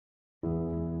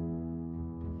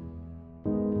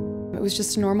It was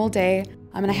just a normal day,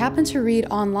 and I happened to read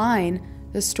online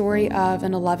the story of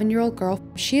an 11-year-old girl.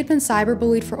 She had been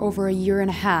cyberbullied for over a year and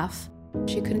a half.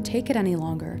 She couldn't take it any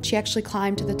longer. She actually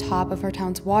climbed to the top of her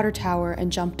town's water tower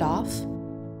and jumped off.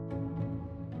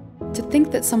 To think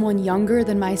that someone younger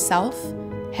than myself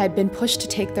had been pushed to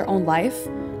take their own life,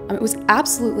 it was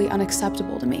absolutely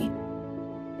unacceptable to me.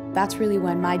 That's really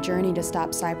when my journey to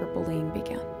stop cyberbullying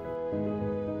began.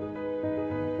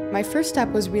 My first step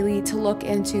was really to look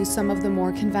into some of the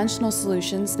more conventional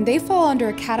solutions, and they fall under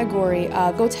a category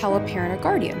of go tell a parent or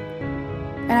guardian.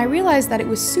 And I realized that it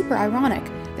was super ironic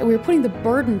that we were putting the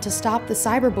burden to stop the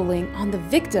cyberbullying on the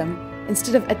victim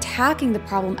instead of attacking the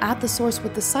problem at the source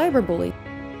with the cyberbully.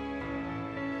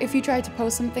 If you tried to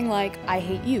post something like, "I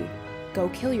hate you, go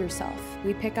kill yourself,"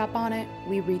 we pick up on it,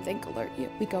 we rethink alert you.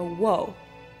 We go, whoa,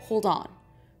 hold on.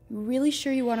 You really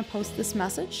sure you want to post this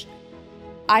message?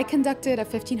 I conducted a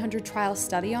 1,500 trial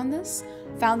study on this,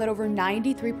 found that over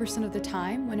 93% of the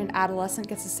time when an adolescent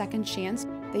gets a second chance,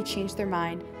 they change their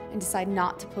mind and decide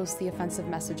not to post the offensive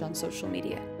message on social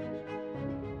media.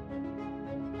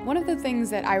 One of the things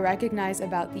that I recognize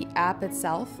about the app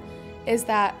itself is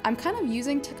that I'm kind of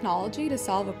using technology to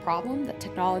solve a problem that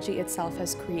technology itself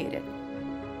has created.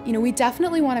 We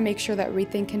definitely want to make sure that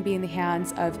Rethink can be in the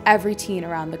hands of every teen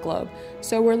around the globe.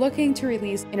 So we're looking to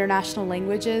release international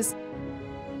languages.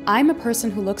 I'm a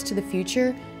person who looks to the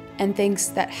future and thinks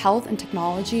that health and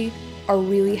technology are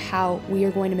really how we are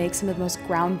going to make some of the most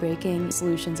groundbreaking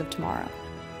solutions of tomorrow.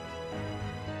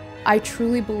 I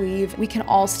truly believe we can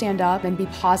all stand up and be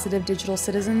positive digital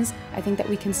citizens. I think that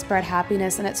we can spread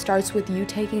happiness, and it starts with you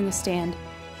taking a stand